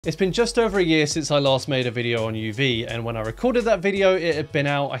It's been just over a year since I last made a video on UV, and when I recorded that video, it had been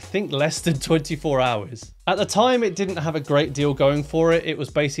out, I think, less than 24 hours. At the time, it didn't have a great deal going for it. It was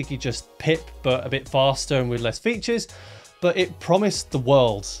basically just pip, but a bit faster and with less features, but it promised the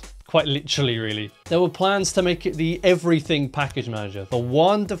world. Quite literally, really. There were plans to make it the everything package manager, the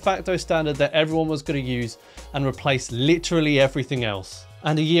one de facto standard that everyone was going to use and replace literally everything else.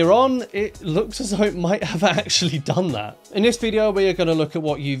 And a year on, it looks as though it might have actually done that. In this video, we are going to look at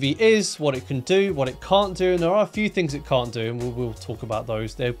what UV is, what it can do, what it can't do, and there are a few things it can't do, and we'll talk about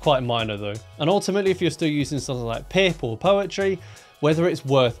those. They're quite minor though. And ultimately, if you're still using something like pip or poetry, whether it's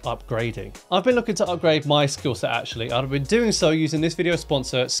worth upgrading. I've been looking to upgrade my skill set actually. I've been doing so using this video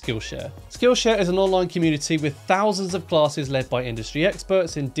sponsor, Skillshare. Skillshare is an online community with thousands of classes led by industry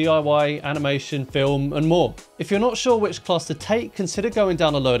experts in DIY, animation, film, and more. If you're not sure which class to take, consider going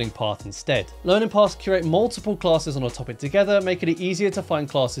down a learning path instead. Learning paths curate multiple classes on a topic together, making it easier to find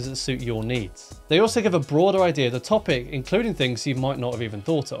classes that suit your needs. They also give a broader idea of the topic, including things you might not have even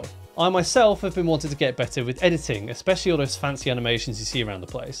thought of. I myself have been wanting to get better with editing, especially all those fancy animations you see around the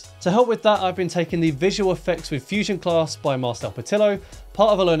place. To help with that, I've been taking the Visual Effects with Fusion class by Marcel Patillo,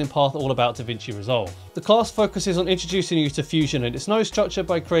 part of a learning path all about DaVinci Resolve. The class focuses on introducing you to Fusion and its node structure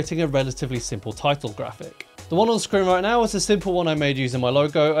by creating a relatively simple title graphic. The one on screen right now is a simple one I made using my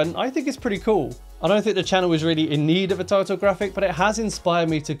logo, and I think it's pretty cool. I don't think the channel is really in need of a title graphic, but it has inspired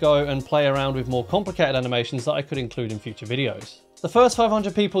me to go and play around with more complicated animations that I could include in future videos. The first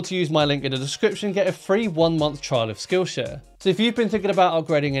 500 people to use my link in the description get a free 1-month trial of Skillshare. So if you've been thinking about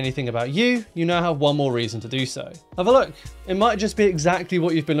upgrading anything about you now have one more reason to do so. Have a look, it might just be exactly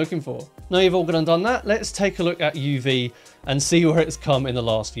what you've been looking for. Now you've all gone and done that, let's take a look at UV and see where it's come in the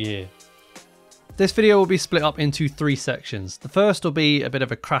last year. This video will be split up into 3 sections. The first will be a bit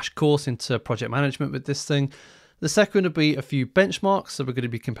of a crash course into project management with this thing. The second will be a few benchmarks, so we're going to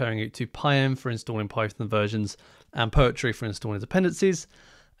be comparing it to Pyenv for installing Python versions and Poetry for installing dependencies.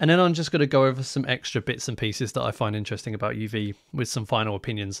 And then I'm just going to go over some extra bits and pieces that I find interesting about UV with some final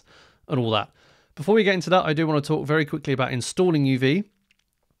opinions and all that. Before we get into that, I do want to talk very quickly about installing UV.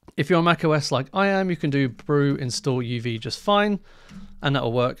 If you're on macOS like I am, you can do brew install UV just fine, and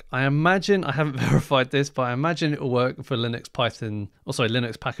that'll work. I imagine, I haven't verified this, but I imagine it will work for Linux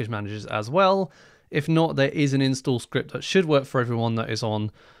package managers as well. If not, there is an install script that should work for everyone that is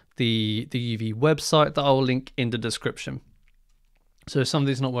on the UV website that I'll link in the description. So if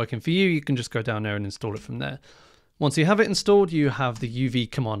something's not working for you, you can just go down there and install it from there. Once you have it installed, you have the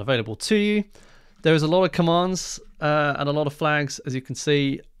UV command available to you. There is a lot of commands and a lot of flags, as you can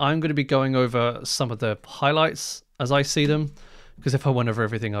see. I'm going to be going over some of the highlights as I see them, because if I went over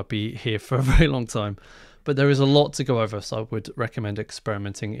everything, I'd be here for a very long time. But there is a lot to go over, so I would recommend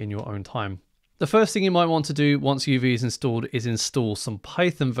experimenting in your own time. The first thing you might want to do once UV is installed is install some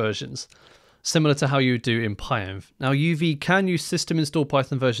Python versions, similar to how you would do in Pyenv. Now UV can use system install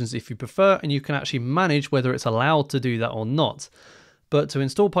Python versions if you prefer, and you can actually manage whether it's allowed to do that or not. But to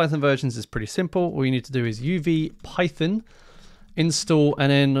install Python versions is pretty simple. All you need to do is UV Python install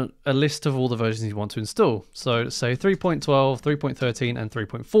and then a list of all the versions you want to install. So let's say 3.12, 3.13 and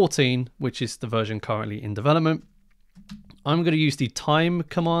 3.14, which is the version currently in development. I'm going to use the time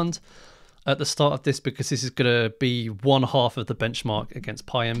command at the start of this because this is going to be 1/2 of the benchmark against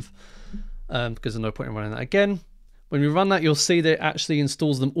Pyenv, because there's no point in running that again. When we run that, you'll see that it actually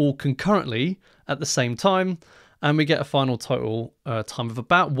installs them all concurrently at the same time, and we get a final total time of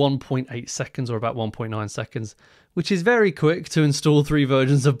about 1.8 seconds or about 1.9 seconds, which is very quick to install 3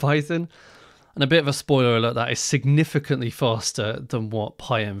 versions of Python. And a bit of a spoiler alert, that is significantly faster than what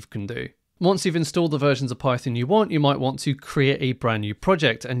Pyenv can do. Once you've installed the versions of Python you want, you might want to create a brand new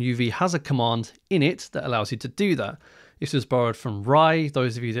project, and UV has a command in it that allows you to do that. This was borrowed from Rye.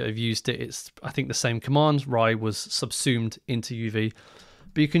 Those of you that have used it, it's I think the same command. Rye was subsumed into UV,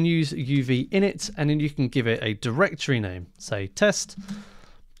 but you can use UV init and then you can give it a directory name, say test,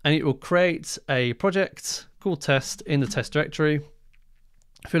 and it will create a project called test in the test directory.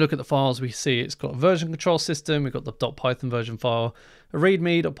 If we look at the files, we see it's got a version control system, we've got the .python version file, a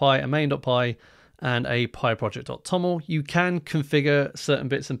readme.py, a main.py, and a pyproject.toml. You can configure certain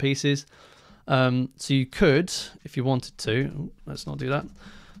bits and pieces. So you could, if you wanted to, let's not do that,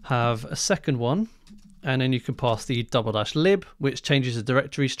 have a second one, and then you can pass the --lib, which changes the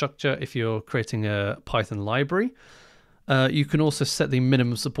directory structure if you're creating a Python library. You can also set the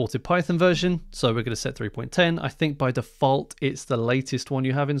minimum supported Python version. So we're going to set 3.10. I think by default, it's the latest one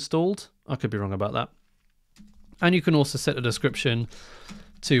you have installed. I could be wrong about that. And you can also set a description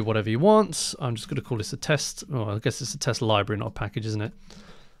to whatever you want. I'm just going to call this a test. Oh, I guess it's a test library, not a package, isn't it?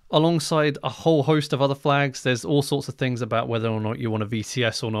 alongside a whole host of other flags. There's all sorts of things about whether or not you want a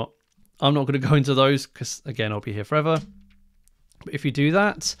VCS or not. I'm not going to go into those because, again, I'll be here forever. But if you do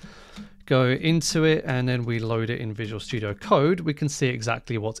that, go into it, and then we load it in Visual Studio Code, we can see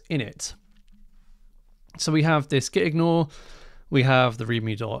exactly what's in it. So we have this gitignore, we have the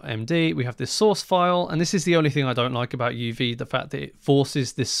readme.md, we have this source file, and this is the only thing I don't like about UV, the fact that it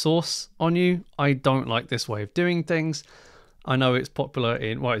forces this source on you. I don't like this way of doing things. I know it's popular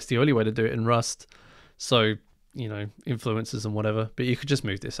in, well, it's the only way to do it in Rust. So, you know, influences and whatever, but you could just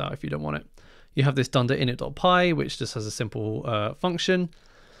move this out if you don't want it. You have this dunder-init.py, which just has a simple function.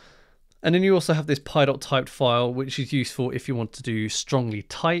 And then you also have this py.typed file, which is useful if you want to do strongly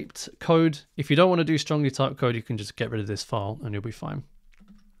typed code. If you don't want to do strongly typed code, you can just get rid of this file and you'll be fine.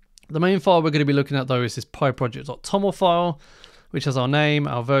 The main file we're going to be looking at though is this pyproject.toml file, which has our name,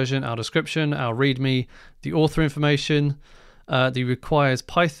 our version, our description, our readme, the author information, the requires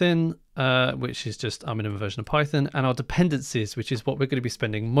Python, which is just a minimum version of Python, and our dependencies, which is what we're going to be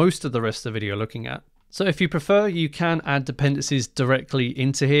spending most of the rest of the video looking at. So if you prefer, you can add dependencies directly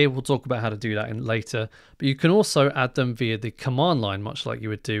into here. We'll talk about how to do that in later, but you can also add them via the command line, much like you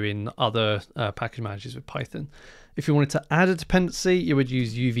would do in other package managers with Python. If you wanted to add a dependency, you would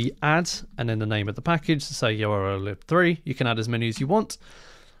use uv add and then the name of the package, so say urllib3. You can add as many as you want.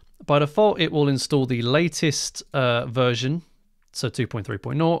 By default, it will install the latest version, so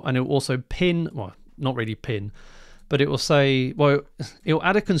 2.3.0, and it will also pin, well, not really pin, but it will say, well, it will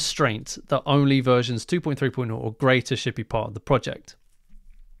add a constraint that only versions 2.3.0 or greater should be part of the project.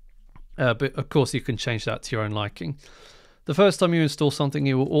 But of course, you can change that to your own liking. The first time you install something,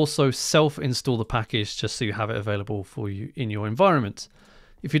 it will also self-install the package just so you have it available for you in your environment.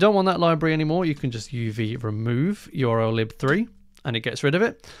 If you don't want that library anymore, you can just uv remove urllib3 and it gets rid of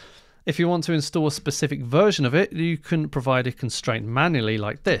it. If you want to install a specific version of it, you can provide a constraint manually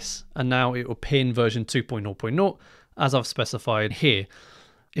like this, and now it will pin version 2.0.0 as I've specified here.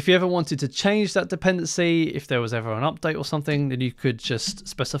 If you ever wanted to change that dependency, if there was ever an update or something, then you could just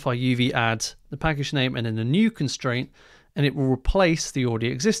specify uv add the package name and then the new constraint, and it will replace the already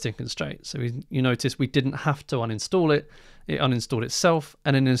existing constraint. So you notice we didn't have to uninstall it. It uninstalled itself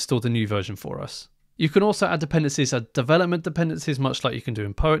and then installed the new version for us. You can also add dependencies as development dependencies, much like you can do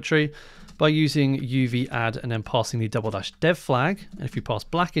in Poetry, by using uv add and then passing the --dev flag. And if you pass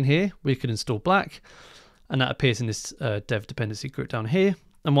black in here, we can install black, and that appears in this dev dependency group down here.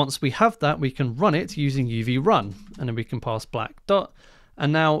 And once we have that, we can run it using uv run, and then we can pass black dot,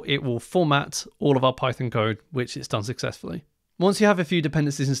 and now it will format all of our Python code, which it's done successfully. Once you have a few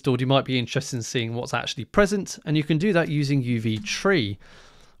dependencies installed, you might be interested in seeing what's actually present, and you can do that using uv tree,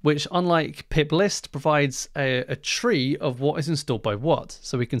 which, unlike pip list, provides a tree of what is installed by what.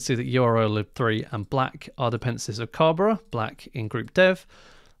 So we can see that urllib3 and black are dependencies of Carbra, black in group dev,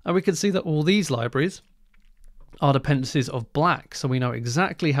 and we can see that all these libraries are dependencies of black. So we know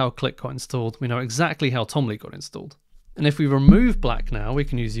exactly how click got installed, we know exactly how Tomly got installed. And if we remove black now, we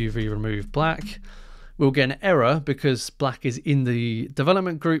can use uv remove black. We'll get an error because black is in the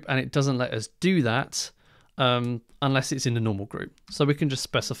development group and it doesn't let us do that unless it's in the normal group. So we can just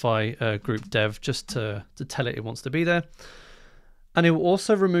specify group dev just to tell it wants to be there. And it will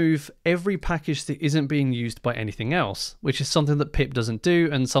also remove every package that isn't being used by anything else, which is something that pip doesn't do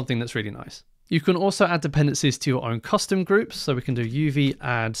and something that's really nice. You can also add dependencies to your own custom groups. So we can do uv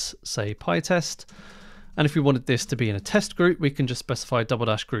add, say, pytest. And if we wanted this to be in a test group, we can just specify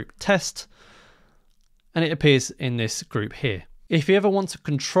 --group test, and it appears in this group here. If you ever want to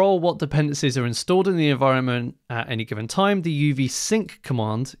control what dependencies are installed in the environment at any given time, the uv sync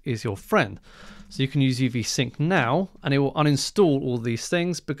command is your friend. So you can use uv sync now, and it will uninstall all these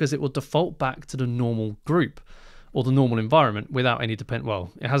things because it will default back to the normal group or the normal environment without any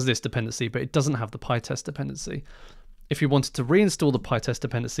well, it has this dependency, but it doesn't have the pytest dependency. If you wanted to reinstall the pytest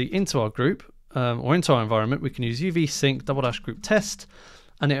dependency into our group or into our environment, we can use uv sync --group test,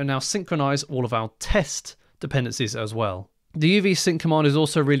 and it will now synchronize all of our test dependencies as well. The uv sync command is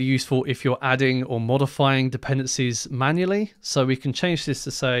also really useful if you're adding or modifying dependencies manually. So we can change this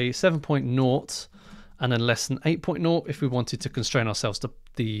to say 7.0 and then less than 8.0 if we wanted to constrain ourselves to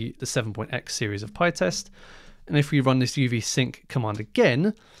the 7.x series of pytest. And if we run this uv sync command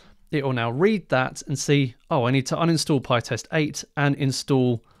again, it will now read that and see, oh, I need to uninstall pytest 8 and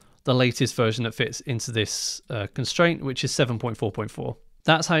install the latest version that fits into this constraint, which is 7.4.4.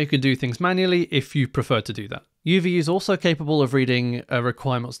 That's how you can do things manually if you prefer to do that. UV is also capable of reading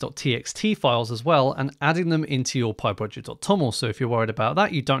requirements.txt files as well and adding them into your pyproject.toml. So if you're worried about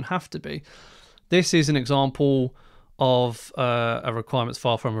that, you don't have to be. This is an example of a requirements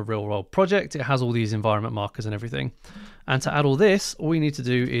file from a real world project. It has all these environment markers and everything. And to add all this, all we need to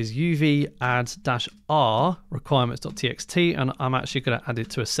do is uv add-r requirements.txt, and I'm actually going to add it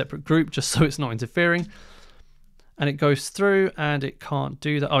to a separate group just so it's not interfering. And it goes through and it can't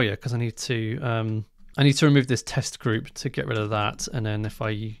do that. Oh yeah, because I need to remove this test group to get rid of that. And then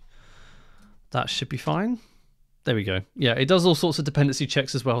that should be fine. There we go. Yeah, it does all sorts of dependency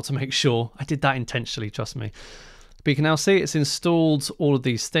checks as well to make sure. I did that intentionally, trust me. But you can now see it's installed all of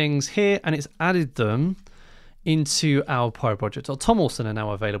these things here and it's added them into our pyproject.toml are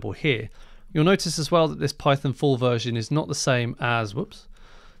now available here. You'll notice as well that this Python full version is not the same as,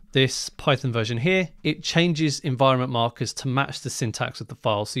 this Python version here. It changes environment markers to match the syntax of the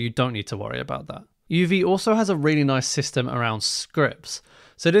file, so you don't need to worry about that. UV also has a really nice system around scripts.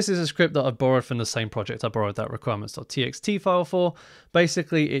 So this is a script that I borrowed from the same project I borrowed that requirements.txt file for.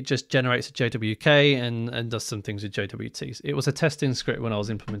 Basically, it just generates a JWK and does some things with JWTs. It was a testing script when I was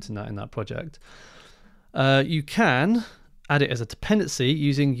implementing that in that project. You can add it as a dependency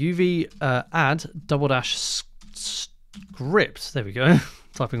using uv add --script. There we go.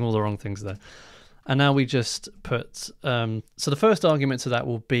 Typing all the wrong things there. And now we just put, so the first argument to that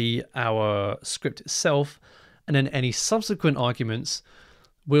will be our script itself, and then any subsequent arguments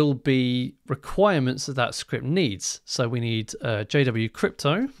will be requirements that script needs. So we need JW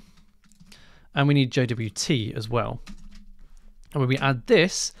crypto, and we need JWT as well. And when we add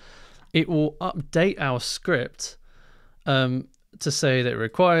this, it will update our script to say that it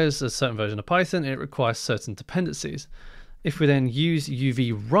requires a certain version of Python, and it requires certain dependencies. If we then use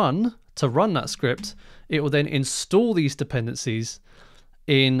uv run to run that script, it will then install these dependencies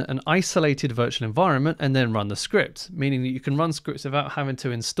in an isolated virtual environment and then run the script, meaning that you can run scripts without having to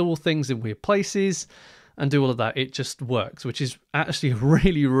install things in weird places and do all of that. It just works, which is actually a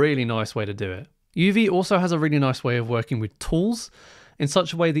really, really nice way to do it. UV also has a really nice way of working with tools in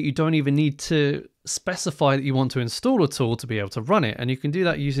such a way that you don't even need to specify that you want to install a tool to be able to run it. And you can do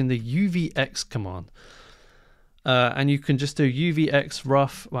that using the uvx command. And you can just do uvx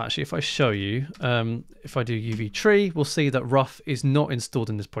rough. Well, actually, if I show you, if I do uv tree, we'll see that rough is not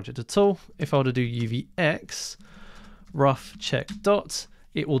installed in this project at all. If I were to do uvx rough check dot,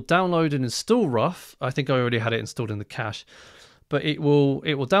 it will download and install rough. I think I already had it installed in the cache, but it will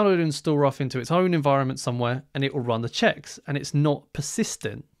download and install rough into its own environment somewhere, and it will run the checks, and it's not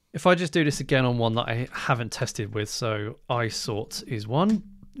persistent. If I just do this again on one that I haven't tested with, so isort is one.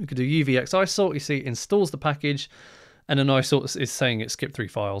 You could do uvx isort, you see it installs the package, and then isort is saying it skipped 3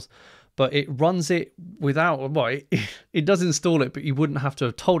 files, but it runs it without, well, it does install it, but you wouldn't have to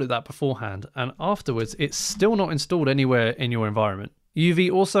have told it that beforehand, and afterwards it's still not installed anywhere in your environment.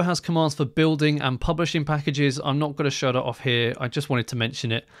 UV also has commands for building and publishing packages. I'm not going to show that off here, I just wanted to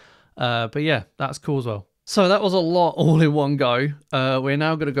mention it, but yeah, that's cool as well. So that was a lot all in one go. We're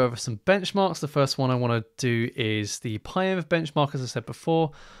now going to go over some benchmarks. The first one I want to do is the Pyenv benchmark, as I said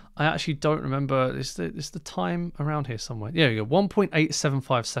before. I actually don't remember, is the time around here somewhere? Yeah,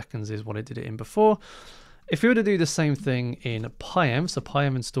 1.875 seconds is what I did it in before. If you were to do the same thing in Pyenv, so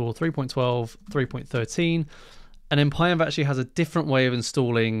Pyenv install 3.12, 3.13, and then Pyenv actually has a different way of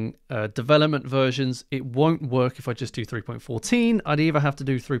installing development versions. It won't work if I just do 3.14. I'd either have to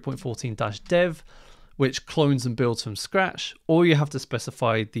do 3.14-dev, which clones and builds from scratch, or you have to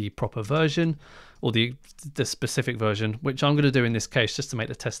specify the proper version or the specific version, which I'm going to do in this case just to make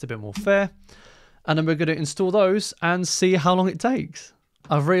the test a bit more fair. And then we're going to install those and see how long it takes.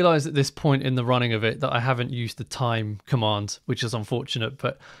 I've realized at this point in the running of it that I haven't used the time command, which is unfortunate,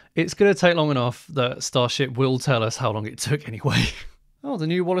 but it's going to take long enough that Starship will tell us how long it took anyway. Oh, the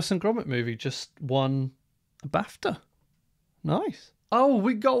new Wallace and Gromit movie just won a BAFTA. Nice. Oh,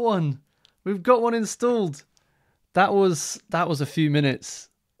 we got one. We've got one installed. That was a few minutes.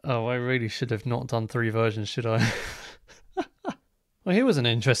 Oh, I really should have not done 3 versions, should I? Well, here was an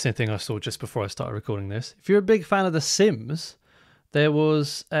interesting thing I saw just before I started recording this. If you're a big fan of The Sims, there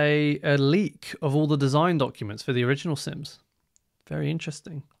was a leak of all the design documents for the original Sims. Very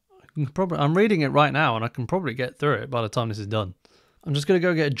interesting. I'm reading it right now, and I can probably get through it by the time this is done. I'm just gonna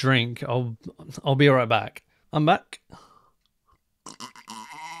go get a drink. I'll be right back. I'm back.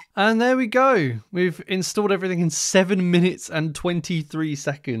 And there we go. We've installed everything in 7 minutes and 23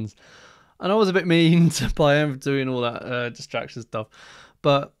 seconds. I know I was a bit mean to Pyenv doing all that distraction stuff,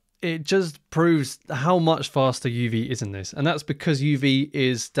 but it just proves how much faster UV is in this. And that's because UV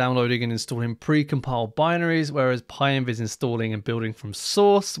is downloading and installing pre-compiled binaries, whereas Pyenv is installing and building from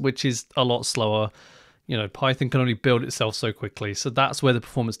source, which is a lot slower. You know, Python can only build itself so quickly. So that's where the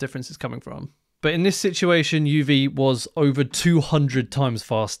performance difference is coming from. But in this situation, UV was over 200 times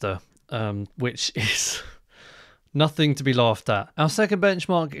faster, which is Nothing to be laughed at. Our second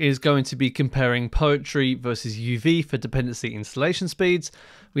benchmark is going to be comparing Poetry versus UV for dependency installation speeds.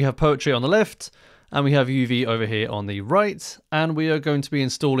 We have Poetry on the left and we have UV over here on the right, and we are going to be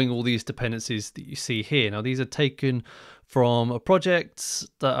installing all these dependencies that you see here. Now these are taken from a project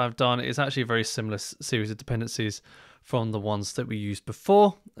that I've done. It's actually a very similar series of dependencies from the ones that we used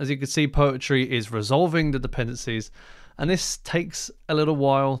before. As you can see, Poetry is resolving the dependencies, and this takes a little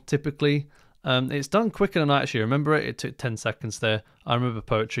while typically. It's done quicker than I actually remember it. It took 10 seconds there. I remember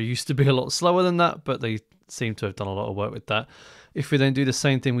Poetry used to be a lot slower than that, but they seem to have done a lot of work with that. If we then do the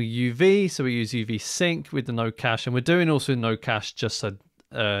same thing with UV, so we use UV sync with the no cache, and we're doing also no cache just so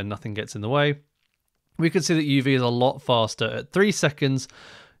nothing gets in the way. We can see that UV is a lot faster at 3 seconds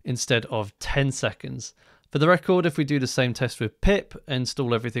instead of 10 seconds. For the record, if we do the same test with pip,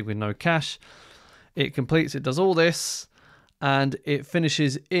 install everything with no cache, it completes, it does all this, and it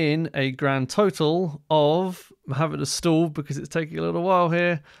finishes in a grand total of, I'm having to stall because it's taking a little while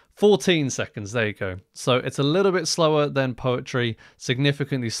here, 14 seconds, there you go. So it's a little bit slower than Poetry,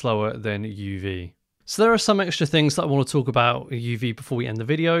 significantly slower than UV. So there are some extra things that I want to talk about UV before we end the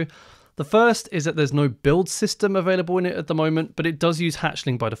video. The first is that there's no build system available in it at the moment, but it does use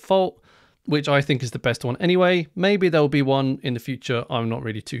Hatchling by default, which I think is the best one anyway. Maybe there'll be one in the future, I'm not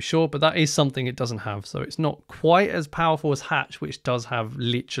really too sure, but that is something it doesn't have. So it's not quite as powerful as Hatch, which does have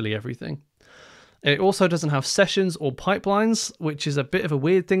literally everything. It also doesn't have sessions or pipelines, which is a bit of a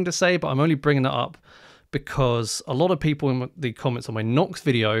weird thing to say, but I'm only bringing that up because a lot of people in the comments on my Nox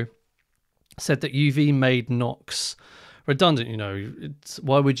video said that UV made Nox redundant. You know,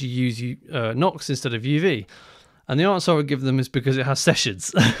 why would you use Nox instead of UV? And the answer I would give them is because it has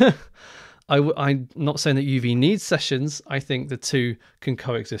sessions. I'm not saying that UV needs sessions. I think the two can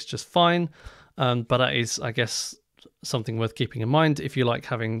coexist just fine. But that is, I guess, something worth keeping in mind if you like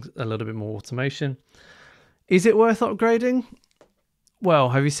having a little bit more automation. Is it worth upgrading? Well,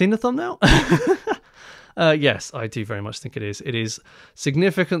 have you seen the thumbnail? Yes, I do very much think it is. It is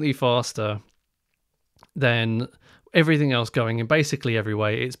significantly faster than everything else going in basically every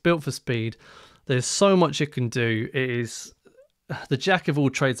way. It's built for speed. There's so much it can do. It is the jack of all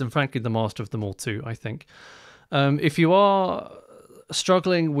trades and frankly the master of them all too, I think. If you are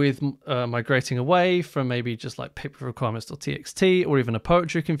struggling with migrating away from maybe just like pip requirements.txt or even a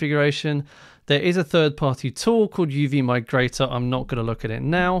Poetry configuration, there is a third-party tool called UV Migrator. I'm not going to look at it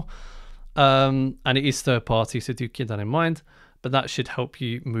now, and it is third-party, so do keep that in mind, but that should help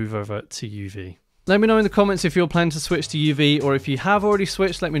you move over to UV. Let me know in the comments if you're planning to switch to UV, or if you have already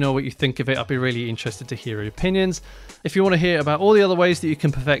switched, let me know what you think of it. I'd be really interested to hear your opinions. If you want to hear about all the other ways that you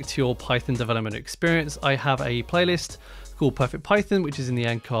can perfect your Python development experience, I have a playlist called Perfect Python, which is in the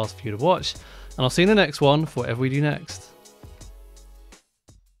end card for you to watch. And I'll see you in the next one for whatever we do next.